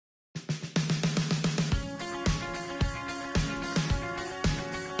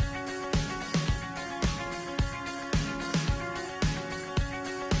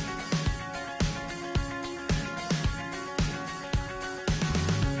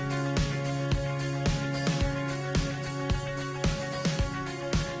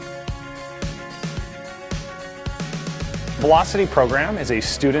Velocity program is a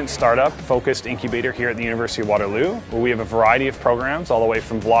student startup focused incubator here at the University of Waterloo, where we have a variety of programs all the way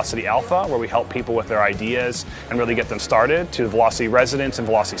from Velocity Alpha, where we help people with their ideas and really get them started, to Velocity Residence and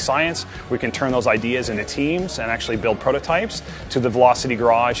Velocity Science, where we can turn those ideas into teams and actually build prototypes, to the Velocity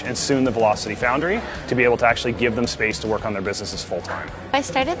Garage and soon the Velocity Foundry, to be able to actually give them space to work on their businesses full time. I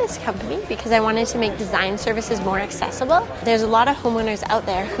started this company because I wanted to make design services more accessible. There's a lot of homeowners out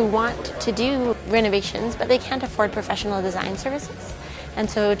there who want to do renovations, but they can't afford professional design services. And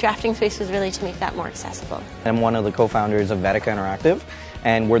so Drafting Space was really to make that more accessible. I'm one of the co-founders of Vedica Interactive,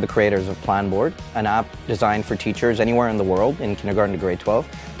 and we're the creators of Planboard, an app designed for teachers anywhere in the world, in kindergarten to grade 12,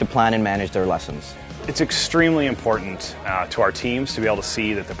 to plan and manage their lessons. It's extremely important to our teams to be able to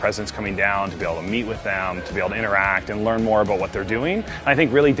see that the president's coming down, to be able to meet with them, to be able to interact and learn more about what they're doing. And I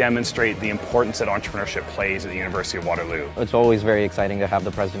think really demonstrate the importance that entrepreneurship plays at the University of Waterloo. It's always very exciting to have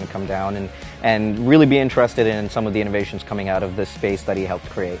the president come down and really be interested in some of the innovations coming out of this space that he helped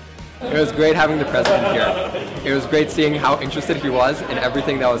create. It was great having the president here. It was great seeing how interested he was in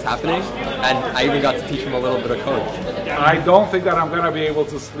everything that was happening, and I even got to teach him a little bit of code. I don't think that I'm going to be able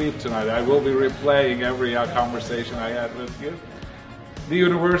to sleep tonight. I will be replaying every conversation I had with you. The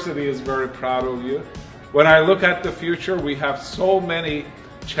university is very proud of you. When I look at the future, we have so many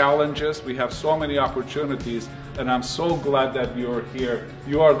challenges, we have so many opportunities, and I'm so glad that you're here.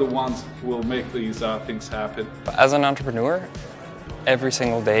 You are the ones who will make these things happen. As an entrepreneur, every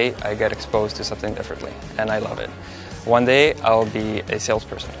single day I get exposed to something differently, and I love it. One day I'll be a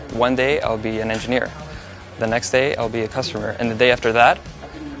salesperson. One day I'll be an engineer. The next day I'll be a customer, and the day after that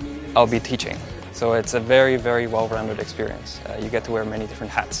I'll be teaching. So it's a very, very well-rounded experience. You get to wear many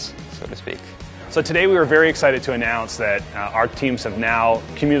different hats, so to speak. So today we were very excited to announce that our teams have now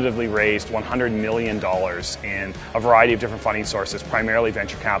cumulatively raised $100 million in a variety of different funding sources, primarily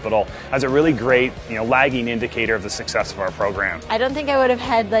venture capital, as a really great, lagging indicator of the success of our program. I don't think I would have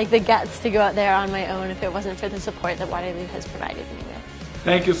had the guts to go out there on my own if it wasn't for the support that Waterloo has provided me with.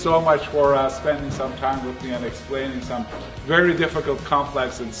 Thank you so much for spending some time with me and explaining some very difficult,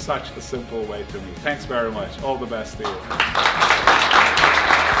 complex in such a simple way to me. Thanks very much. All the best to you.